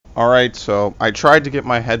Alright, so I tried to get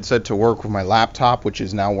my headset to work with my laptop, which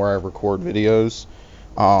is now where I record videos,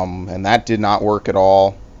 and that did not work at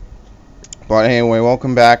all. But anyway,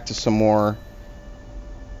 welcome back to some more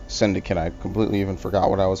Syndicate. I completely even forgot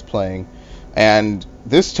what I was playing. And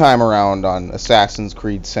this time around on Assassin's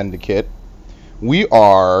Creed Syndicate, we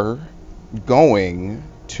are going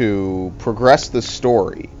to progress the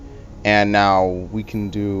story. And now we can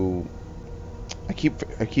do... I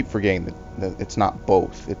keep forgetting that it's not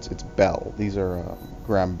both. It's Bell. These are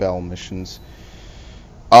Graham Bell missions.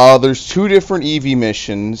 There's two different EV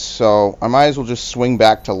missions, so I might as well just swing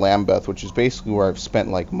back to Lambeth, which is basically where I've spent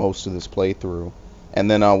like most of this playthrough,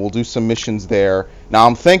 and then we'll do some missions there. Now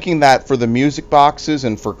I'm thinking that for the music boxes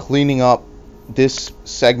and for cleaning up this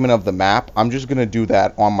segment of the map, I'm just gonna do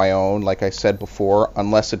that on my own, like I said before,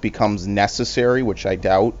 unless it becomes necessary, which I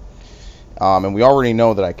doubt. And we already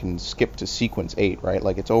know that I can skip to sequence 8, right?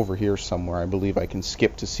 Like, it's over here somewhere. I believe I can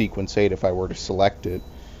skip to sequence 8 if I were to select it.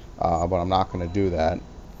 But I'm not going to do that.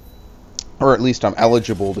 Or at least I'm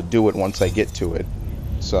eligible to do it once I get to it.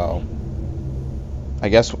 So, I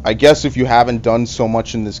guess if you haven't done so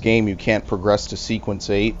much in this game, you can't progress to sequence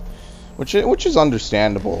 8. Which is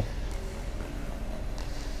understandable.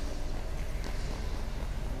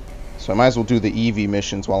 So I might as well do the EV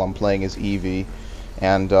missions while I'm playing as EV.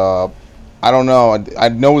 And, I don't know. I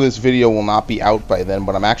know this video will not be out by then,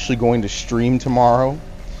 but I'm actually going to stream tomorrow.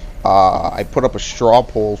 I put up a straw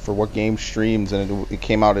poll for what game streams, and it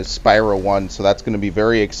came out as Spyro 1, so that's going to be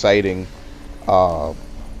very exciting.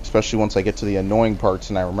 Especially once I get to the annoying parts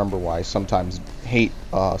and I remember why I sometimes hate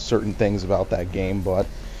certain things about that game, but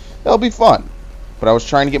that'll be fun. But I was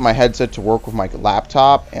trying to get my headset to work with my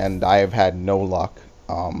laptop, and I have had no luck.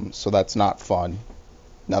 So that's not fun.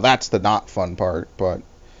 Now that's the not fun part, but...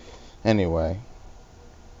 Anyway.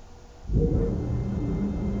 I'm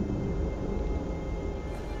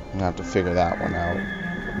gonna have to figure that one out.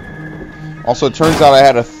 Also, it turns out I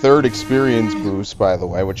had a third experience boost, by the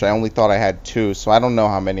way, which I only thought I had 2, so I don't know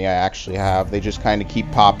how many I actually have. They just kind of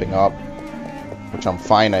keep popping up, which I'm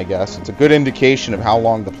fine, I guess. It's a good indication of how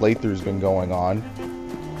long the playthrough's been going on.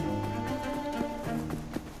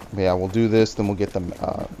 But yeah, we'll do this, then we'll get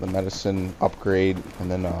the medicine upgrade, and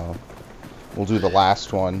then we'll do the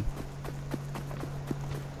last one.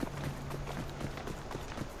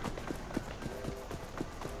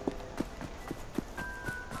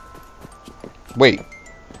 Wait.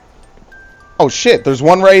 Oh shit, there's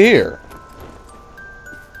one right here.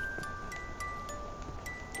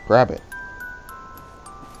 Grab it.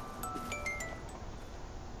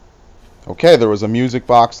 Okay, there was a music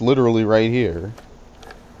box literally right here.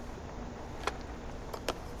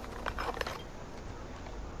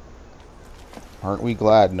 Aren't we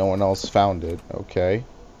glad no one else found it? Okay.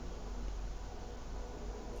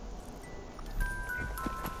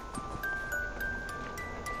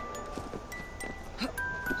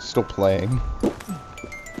 Still playing.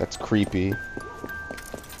 That's creepy.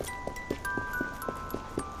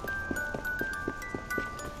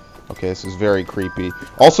 Okay, this is very creepy.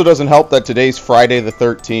 Also doesn't help that today's Friday the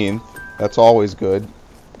 13th. That's always good.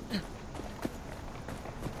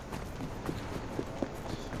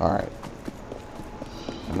 Alright.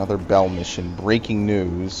 Another Bell mission. Breaking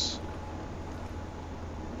news.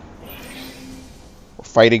 We're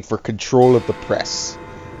fighting for control of the press.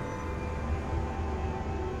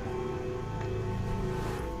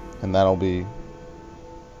 And that'll be...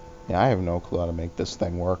 Yeah, I have no clue how to make this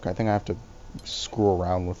thing work. I think I have to screw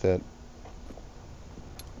around with it.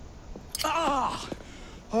 Ah!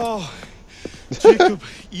 Oh, Jacob,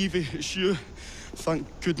 Evie, it's you. Thank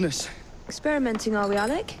goodness. Experimenting, are we,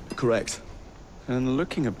 Alec? Correct. And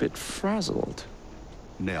looking a bit frazzled.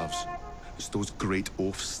 Nerves. It's those great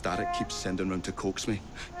oafs Static keeps sending round to coax me.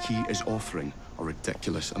 He is offering a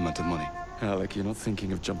ridiculous amount of money. Alec, you're not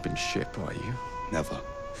thinking of jumping ship, are you? Never.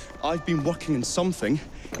 I've been working on something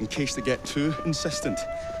in case they get too insistent.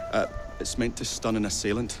 It's meant to stun an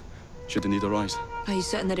assailant, should they need a rise. Are you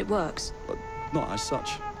certain that it works? But not as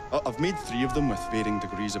such. I've made 3 of them with varying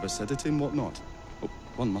degrees of acidity and whatnot. Oh,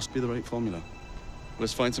 one must be the right formula.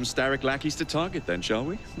 Let's find some Starrick lackeys to target then, shall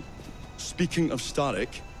we? Speaking of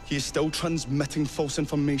Starrick, he is still transmitting false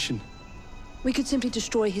information. We could simply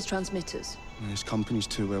destroy his transmitters. His company's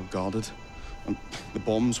too well guarded. The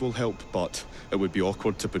bombs will help, but it would be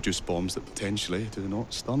awkward to produce bombs that potentially do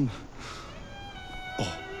not stun.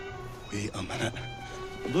 Oh, wait a minute.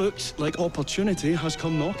 Looks like opportunity has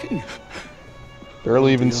come knocking.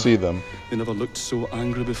 Barely even see them. They never looked so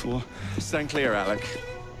angry before. Stand clear, Alec.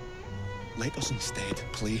 Let us instead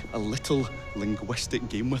play a little linguistic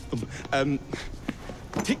game with them.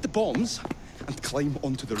 Take the bombs and climb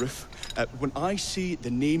onto the roof. When I say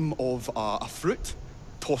the name of a fruit,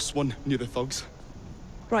 toss one near the thugs.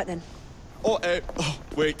 Right then. Oh,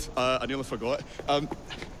 wait, I nearly forgot.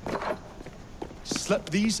 Slip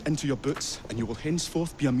these into your boots, and you will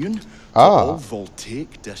henceforth be immune to all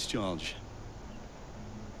voltaic discharge.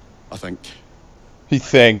 I think. He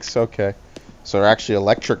thinks, okay. So they're actually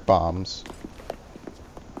electric bombs.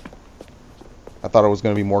 I thought it was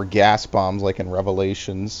going to be more gas bombs like in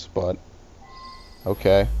Revelations, but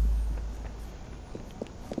okay.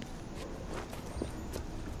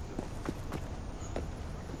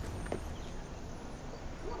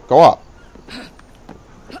 Go up.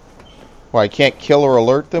 Well, I can't kill or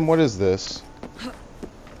alert them? What is this?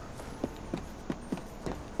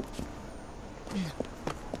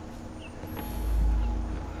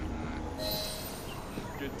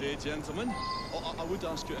 Good day, gentlemen. Oh, I would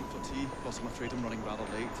ask you in for tea, but I'm afraid I'm running rather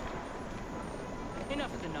late.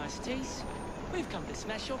 Enough of the niceties. We've come to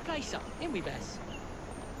smash your place up, ain't we, Bess?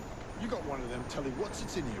 You got one of them telly what's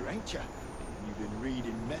in here, ain't you? You've been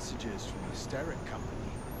reading messages from the Hysteric Company.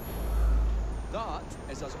 That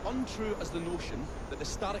is as untrue as the notion that the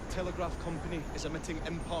Static Telegraph Company is emitting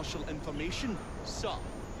impartial information, sir.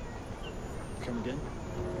 Come again?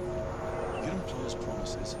 Your employer's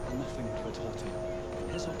promises are nothing but hot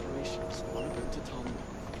air. His operations are about to turn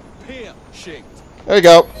pear-shaped. There you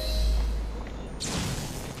go.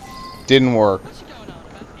 Didn't work. What's going on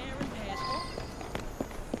about air and pears,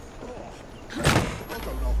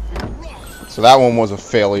 what? So that one was a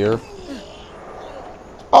failure.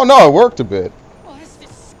 Oh no, it worked a bit. Oh, that's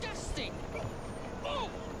disgusting. Oh.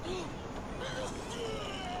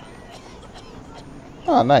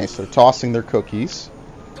 Ah, nice. They're tossing their cookies.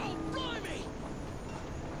 God blimey.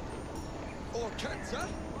 Or kids, eh?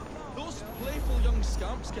 Those playful young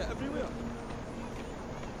scamps get everywhere.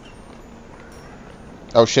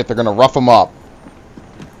 Oh shit, they're gonna rough them up.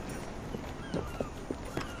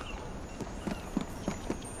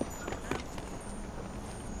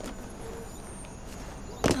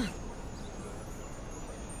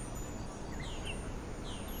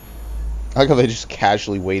 I like how they just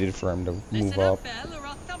casually waited for him to move Listen up. up, Belle, or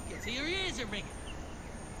I'll thump you till your ears are ringing.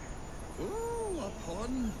 Oh, a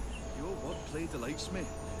pun. Your wordplay delights me.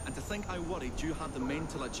 And to think I worried you had the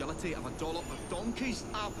mental agility of a dollop of donkey's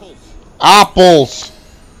apples. Apples!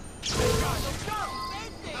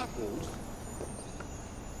 Apples?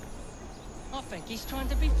 I think he's trying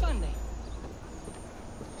to be funny.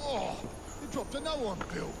 Oh, you dropped a no on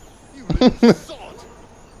Bill. You little sod.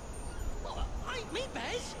 Well, ain't me,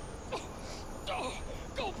 Bez. Oh,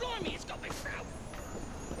 God blimey, it's got me through.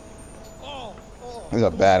 Oh, This is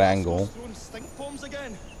a bad angle. Throwing stink bombs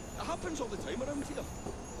again. It happens all the time around here.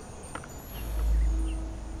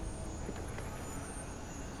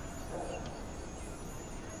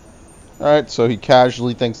 Alright, so he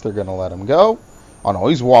casually thinks they're gonna let him go. Oh no,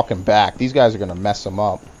 he's walking back. These guys are gonna mess him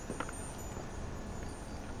up.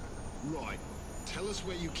 Right. Tell us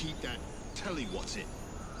where you keep that telly what's it.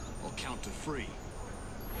 I'll count to 3.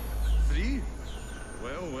 3?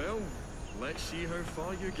 Well, let's see how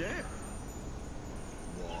far you get.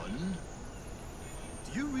 1.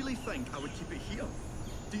 Do you really think I would keep it here?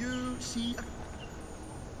 Do you see a...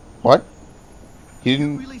 What? He Do you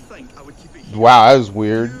didn't... really think I would keep it here? Wow, that was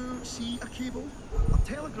weird. Do you see a cable? A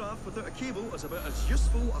telegraph without a cable is about as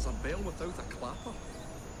useful as a bell without a clapper.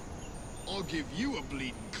 I'll give you a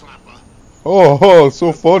bleeding clapper. Oh,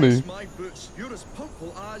 so funny. It's my boots. You're as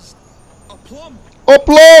purple as a plum. A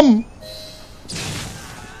plum!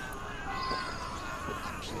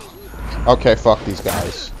 Okay, fuck these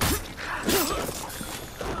guys.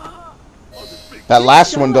 That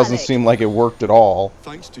last one doesn't seem like it worked at all.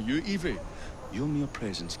 Thanks to you, Evie. Your mere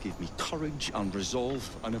presence gave me courage and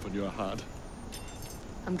resolve I never knew I had.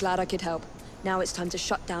 I'm glad I could help. Now it's time to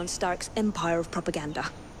shut down Stark's empire of propaganda.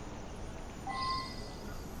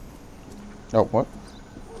 Oh, what?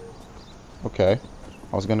 Okay.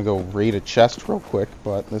 I was gonna go raid a chest real quick,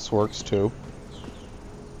 but this works too.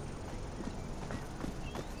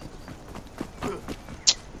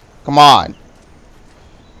 Come on!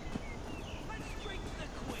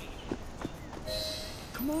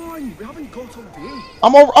 Come on, we haven't got all day.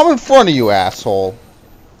 I'm in front of you, asshole.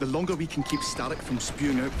 The longer we can keep Starrick from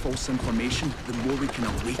spewing out false information, the more we can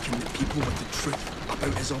awaken the people with the truth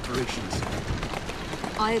about his operations.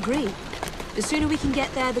 I agree. The sooner we can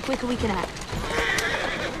get there, the quicker we can act.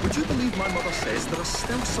 Would you believe my mother says there are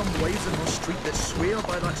still some wives in her street that swear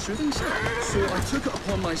by that soothing syrup? So I took it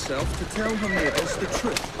upon myself to tell her neighbours the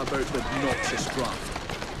truth about the noxious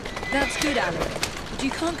draft. That's good, Alec. But you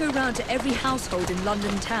can't go round to every household in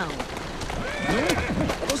London town. No,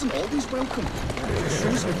 I wasn't always welcome. It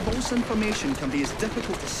shows how false information can be as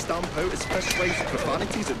difficult to stamp out as fist-sized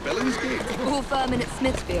profanities at Billingsgate. All firm in at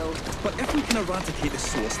Smithfield. But if we can eradicate the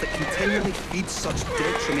source that continually feeds such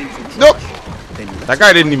detrimental Nope. trash, then That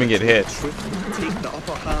guy didn't even get hit. truth will take the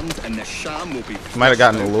upper hand and the sham will be Might have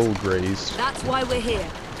gotten a flushed out. little grazed. That's why we're here.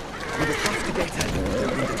 We will have to get in. They're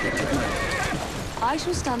vindicated now. I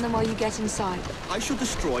shall stand them while you get inside. I shall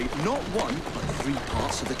destroy not one, but 3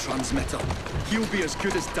 parts of the transmitter. He'll be as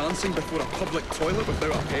good as dancing before a public toilet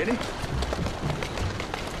without a penny.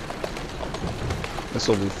 This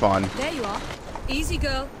will be fun. There you are. Easy,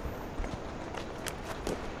 girl.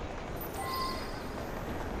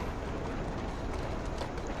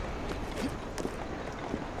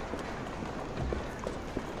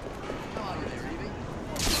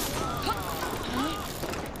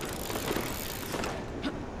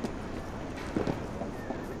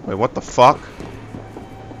 Wait, what the fuck?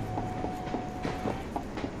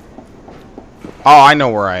 Oh, I know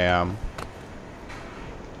where I am.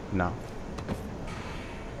 No.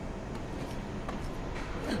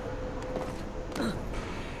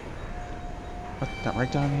 What? That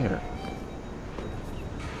right down here.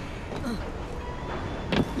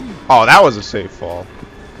 Oh, that was a safe fall.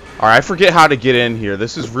 Alright, I forget how to get in here.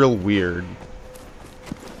 This is real weird.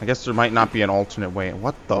 I guess there might not be an alternate way.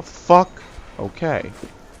 What the fuck? Okay.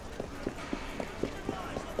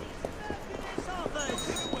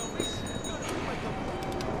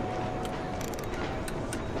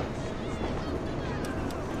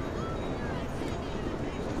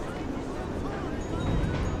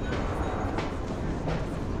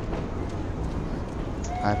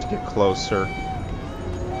 I have to get closer.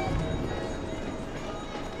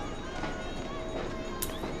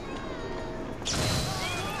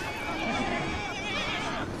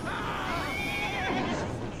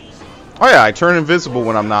 Oh yeah, I turn invisible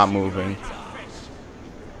when I'm not moving.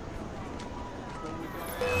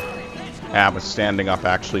 Yeah, but standing up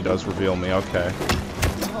actually does reveal me, okay.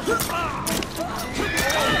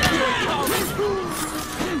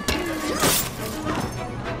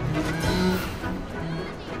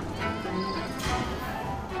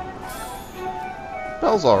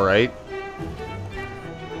 Bell's alright.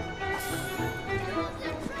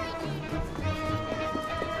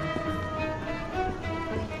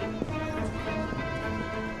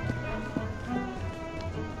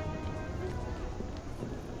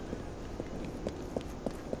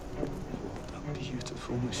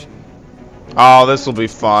 Beautiful machine. Oh, this will be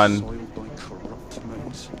fun. Soiled by corrupt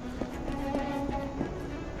minds.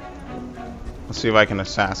 Let's see if I can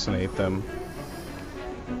assassinate them.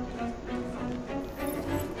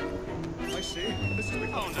 I say, this has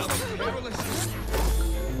become perilous.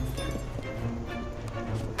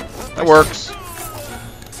 That works.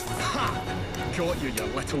 Ha! Got you, you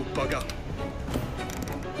little bugger.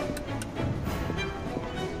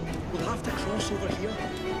 We'll have to cross over here.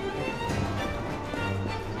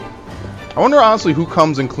 I wonder honestly who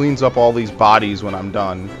comes and cleans up all these bodies when I'm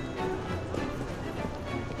done.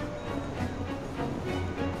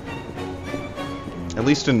 At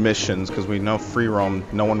least in missions, because we know free roam,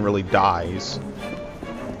 no one really dies.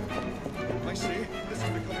 I say, this is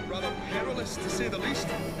becoming rather perilous, to say the least.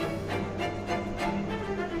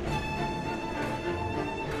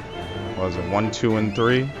 What was it 1, 2, and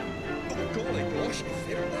 3? Oh, golly gosh,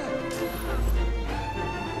 fair that.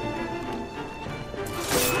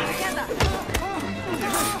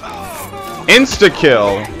 Insta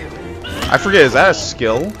kill. I forget, is that a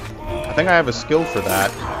skill? I think I have a skill for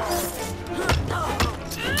that.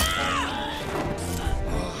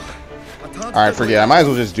 Alright, forget. I might as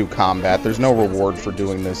well just do combat. There's no reward for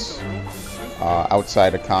doing this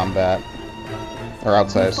outside of combat. Or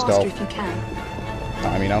outside of Faster stealth. if you can. No,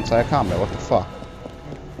 I mean outside of combat. What the fuck?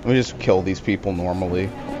 Let me just kill these people normally.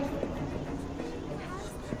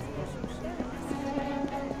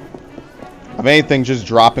 If anything, just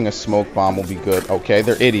dropping a smoke bomb will be good. Okay,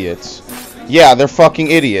 they're idiots. Yeah, they're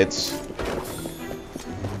fucking idiots.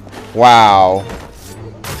 Wow.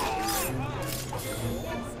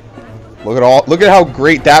 Look at how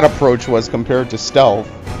great that approach was compared to stealth.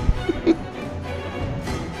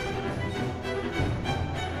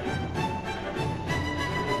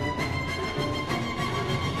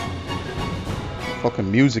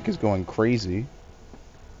 Fucking music is going crazy.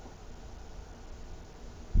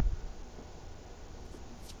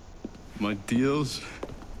 My dears,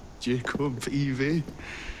 Jacob, Evie,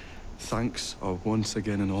 thanks are once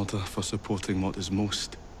again in order for supporting what is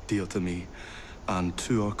most dear to me and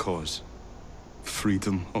to our cause,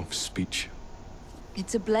 freedom of speech.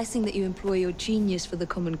 It's a blessing that you employ your genius for the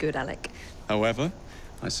common good, Alec. However,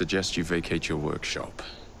 I suggest you vacate your workshop.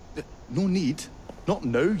 No need. Not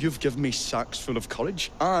now you've given me sacks full of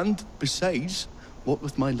courage. And, besides, what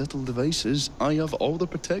with my little devices, I have all the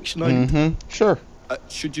protection I need. Mm-hmm. Sure.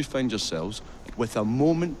 Should you find yourselves with a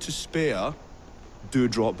moment to spare, do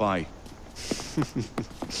drop by.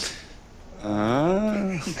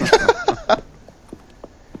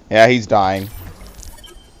 Yeah, he's dying.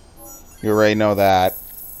 You already know that.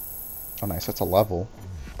 Oh, nice. That's a level.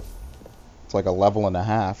 It's like a level and a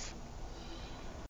half.